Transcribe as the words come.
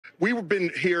we've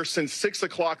been here since 6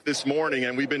 o'clock this morning,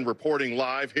 and we've been reporting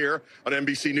live here on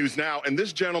NBC News Now. And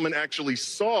this gentleman actually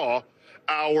saw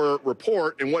our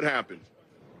report, and what happened?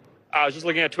 I was just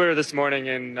looking at Twitter this morning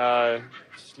and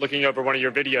just looking over one of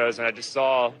your videos, and I just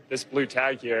saw this blue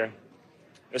tag here.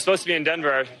 It was supposed to be in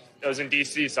Denver. It was in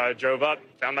D.C., so I drove up,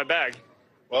 found my bag.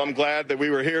 Well, I'm glad that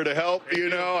we were here to help. You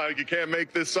can't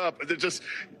make this up.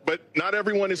 But not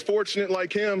everyone is fortunate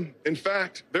like him. In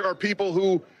fact, there are people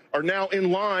who are now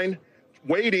in line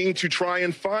waiting to try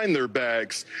and find their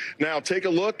bags. Now, take a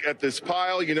look at this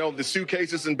pile. You know, the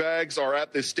suitcases and bags are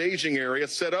at this staging area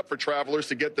set up for travelers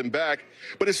to get them back.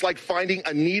 But it's like finding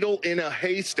a needle in a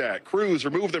haystack. Crews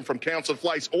removed them from canceled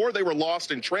flights, or they were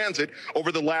lost in transit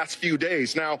over the last few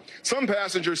days. Now, some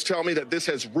passengers tell me that this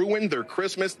has ruined their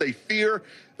Christmas. They fear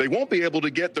they won't be able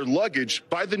to get their luggage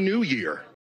by the new year.